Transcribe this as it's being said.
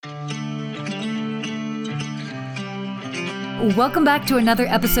Welcome back to another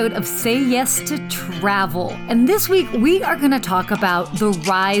episode of Say Yes to Travel. And this week we are going to talk about the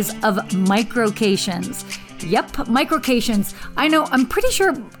rise of microcations. Yep, microcations. I know, I'm pretty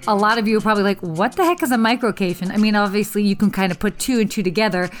sure a lot of you are probably like, what the heck is a microcation? I mean, obviously you can kind of put two and two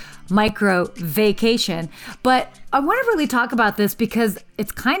together, micro vacation. But I want to really talk about this because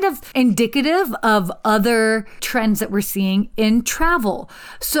it's kind of indicative of other trends that we're seeing in travel.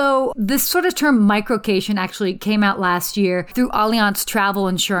 So this sort of term microcation actually came out last year through Allianz Travel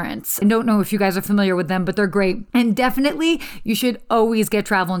Insurance. I don't know if you guys are familiar with them, but they're great. And definitely you should always get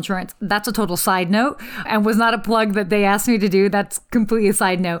travel insurance. That's a total side note and was not a plug that they asked me to do. That's completely a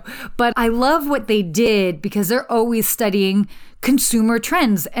side note. But I love what they did because they're always studying consumer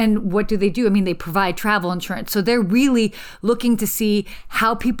trends. And what do? I mean, they provide travel insurance. So they're really looking to see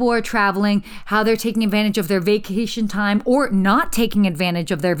how people are traveling, how they're taking advantage of their vacation time or not taking advantage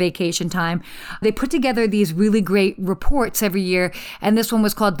of their vacation time. They put together these really great reports every year. And this one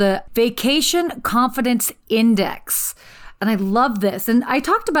was called the Vacation Confidence Index. And I love this. And I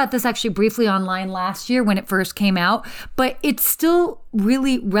talked about this actually briefly online last year when it first came out, but it's still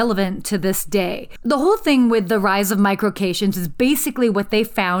really relevant to this day. The whole thing with the rise of microcations is basically what they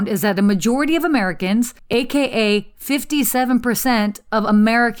found is that a majority of Americans, aka 57% of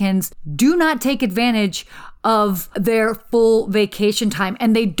Americans, do not take advantage of their full vacation time,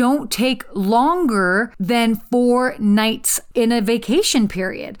 and they don't take longer than 4 nights in a vacation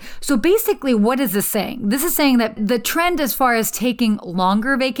period. So basically, what is this saying? This is saying that the trend as far as taking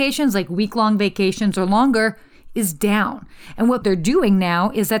longer vacations, like week-long vacations or longer, is down. And what they're doing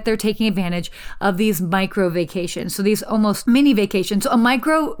now is that they're taking advantage of these micro vacations. So these almost mini vacations. So a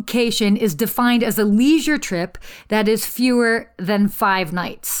microcation is defined as a leisure trip that is fewer than 5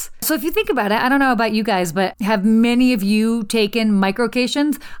 nights. So if you think about it, I don't know about you guys, but have many of you taken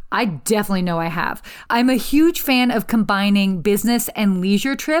microcations? I definitely know I have. I'm a huge fan of combining business and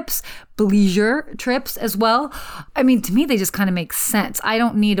leisure trips as well. I mean, to me, they just kind of make sense. I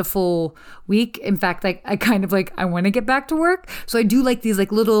don't need a full week. In fact, I want to get back to work. So I do like these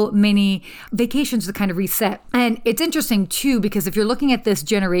little mini vacations to kind of reset. And it's interesting too, because if you're looking at this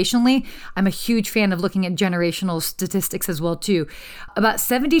generationally, I'm a huge fan of looking at generational statistics as well too. About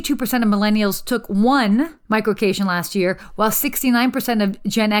 72% of millennials took one microcation last year, while 69% of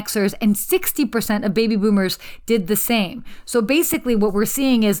Gen Xers and 60% of baby boomers did the same. So basically what we're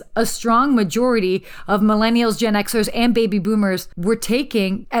seeing is a strong majority of millennials, Gen Xers, and baby boomers were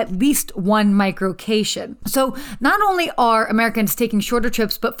taking at least one microcation. So not only are Americans taking shorter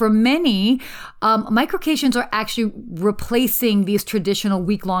trips, but for many, microcations are actually replacing these traditional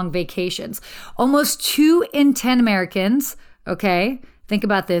week-long vacations. Almost 2 in 10 Americans, okay, think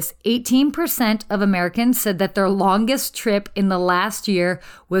about this. 18% of Americans said that their longest trip in the last year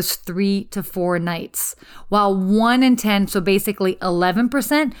was 3 to 4 nights, while 1 in 10, so basically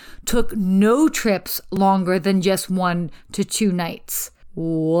 11%, took no trips longer than just 1 to 2 nights.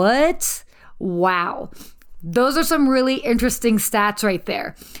 What? Wow. Those are some really interesting stats right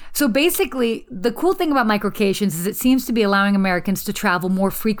there. So basically, the cool thing about microcations is it seems to be allowing Americans to travel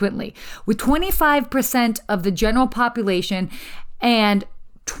more frequently, with 25% of the general population and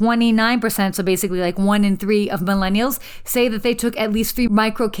 29%, so basically 1 in 3 of millennials, say that they took at least 3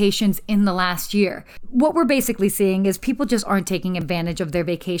 microcations in the last year. What we're basically seeing is people just aren't taking advantage of their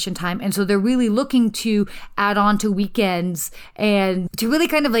vacation time. And so they're really looking to add on to weekends and to really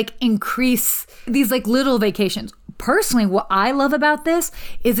kind of increase these little vacations. Personally, what I love about this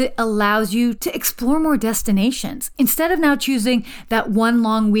is it allows you to explore more destinations. Instead of now choosing that one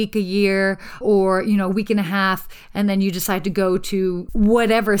long week a year or, a week and a half, and then you decide to go to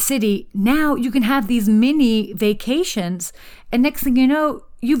whatever city, now you can have these mini vacations. And next thing you know,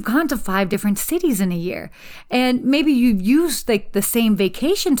 you've gone to 5 different cities in a year. And maybe you've used the same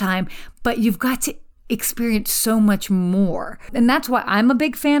vacation time, but you've got to experience so much more. And that's why I'm a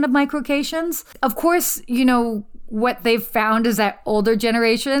big fan of microcations. Of course, what they've found is that older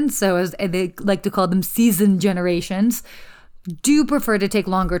generations, so as they like to call them seasoned generations, do prefer to take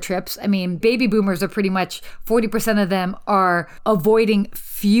longer trips. I mean, baby boomers are pretty much 40% of them are avoiding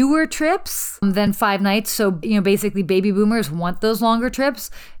fewer trips than 5 nights. So, basically baby boomers want those longer trips.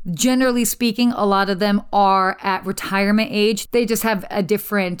 Generally speaking, a lot of them are at retirement age. They just have a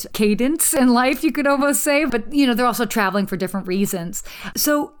different cadence in life, you could almost say, but they're also traveling for different reasons.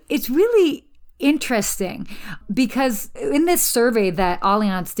 So it's really interesting because in this survey that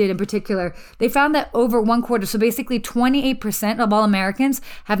Allianz did in particular, they found that over 1/4, so basically 28% of all Americans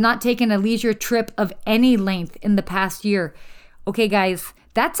have not taken a leisure trip of any length in the past year. Okay, guys,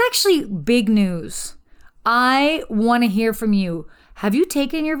 that's actually big news. I want to hear from you. have you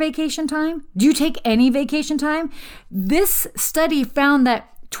taken your vacation time? Do you take any vacation time? This study found that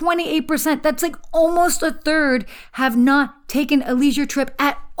 28%, that's like almost a third, have not taken a leisure trip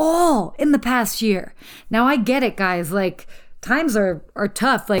at all in the past year. Now I get it, guys. Like, times are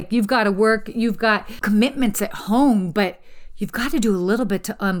tough. Like, you've got to work, you've got commitments at home, but you've got to do a little bit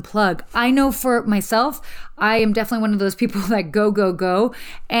to unplug. I know for myself, I am definitely one of those people that go.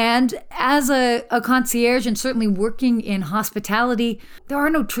 And as a concierge and certainly working in hospitality, there are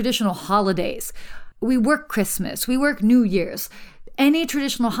no traditional holidays. We work Christmas, we work New Year's. Any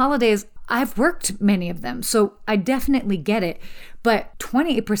traditional holidays, I've worked many of them, so I definitely get it. But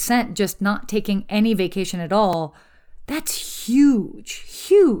 28% just not taking any vacation at all, that's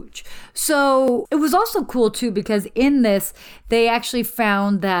huge. So it was also cool too, because in this, they actually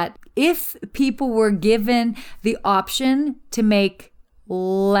found that if people were given the option to make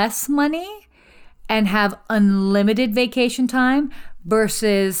less money and have unlimited vacation time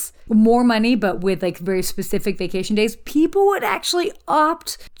versus more money, but with like very specific vacation days, people would actually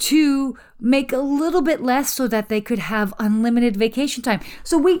opt to make a little bit less so that they could have unlimited vacation time.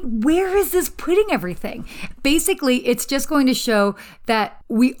 So wait, where is this putting everything? Basically, it's just going to show that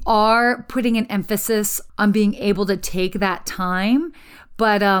we are putting an emphasis on being able to take that time.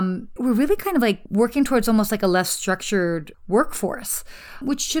 But we're really kind of like working towards almost like a less structured workforce,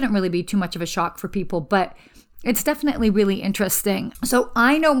 which shouldn't really be too much of a shock for people. But it's definitely really interesting. So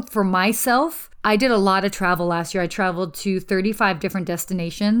I know for myself, I did a lot of travel last year. I traveled to 35 different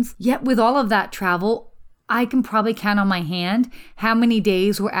destinations. Yet with all of that travel, I can probably count on my hand how many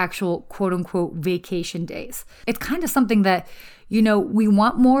days were actual quote unquote vacation days. It's kind of something that, you know, we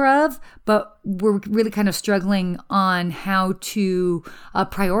want more of, but we're really kind of struggling on how to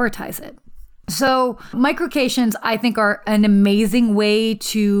prioritize it. So microcations, I think, are an amazing way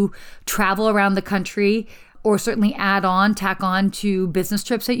to travel around the country, or certainly tack on to business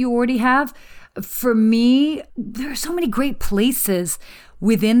trips that you already have. For me, there are so many great places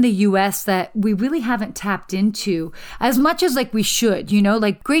within the US that we really haven't tapped into as much as like we should, you know,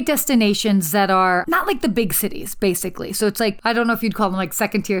 like great destinations that are not like the big cities, basically. So it's like, I don't know if you'd call them like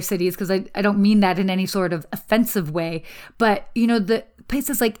second tier cities, because I don't mean that in any sort of offensive way, but you know, the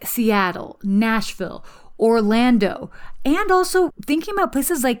places like Seattle, Nashville, Orlando, and also thinking about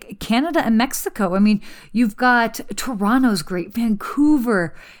places like Canada and Mexico. I mean, you've got Toronto's great,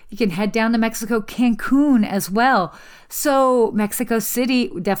 Vancouver, you can head down to Mexico, Cancun as well. So Mexico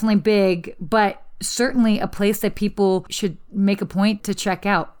City, definitely big, but certainly a place that people should make a point to check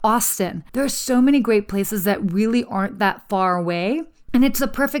out. Austin. There are so many great places that really aren't that far away. And it's the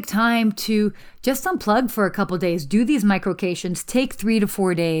perfect time to just unplug for a couple days, do these microcations, take 3 to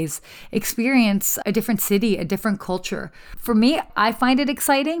 4 days, experience a different city, a different culture. For me, I find it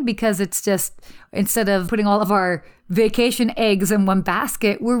exciting because it's just, instead of putting all of our vacation eggs in one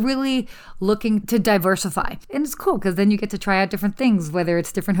basket, we're really looking to diversify. And it's cool because then you get to try out different things, whether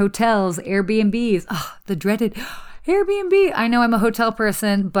it's different hotels, Airbnbs, the dreaded Airbnb. I know I'm a hotel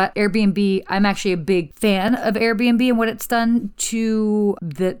person, but Airbnb, I'm actually a big fan of Airbnb and what it's done to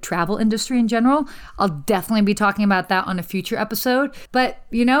the travel industry in general. I'll definitely be talking about that on a future episode. But,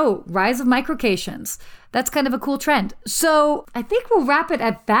 you know, rise of microcations. That's kind of a cool trend. So I think we'll wrap it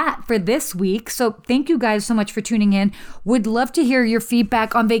at that for this week. So thank you guys so much for tuning in. Would love to hear your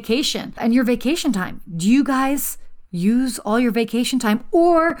feedback on vacation and your vacation time. Do you guys use all your vacation time,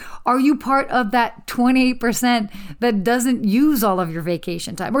 or are you part of that 28% that doesn't use all of your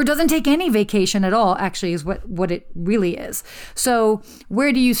vacation time or doesn't take any vacation at all, actually is what it really is. So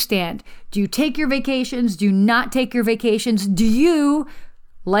where do you stand? Do you take your vacations? Do you not take your vacations? Do you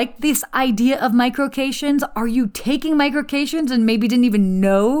like this idea of microcations? Are you taking microcations and maybe didn't even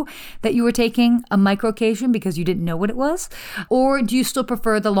know that you were taking a microcation because you didn't know what it was? Or do you still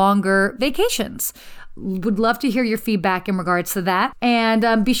prefer the longer vacations? Would love to hear your feedback in regards to that.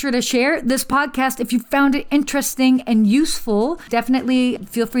 And be sure to share this podcast if you found it interesting and useful. Definitely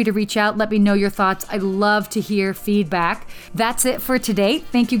feel free to reach out. Let me know your thoughts. I love to hear feedback. That's it for today.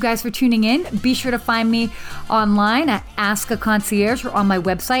 Thank you guys for tuning in. Be sure to find me online at Ask a Concierge or on my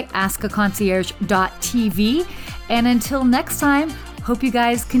website, askaconcierge.tv. And until next time, hope you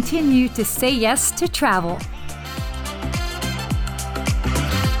guys continue to say yes to travel.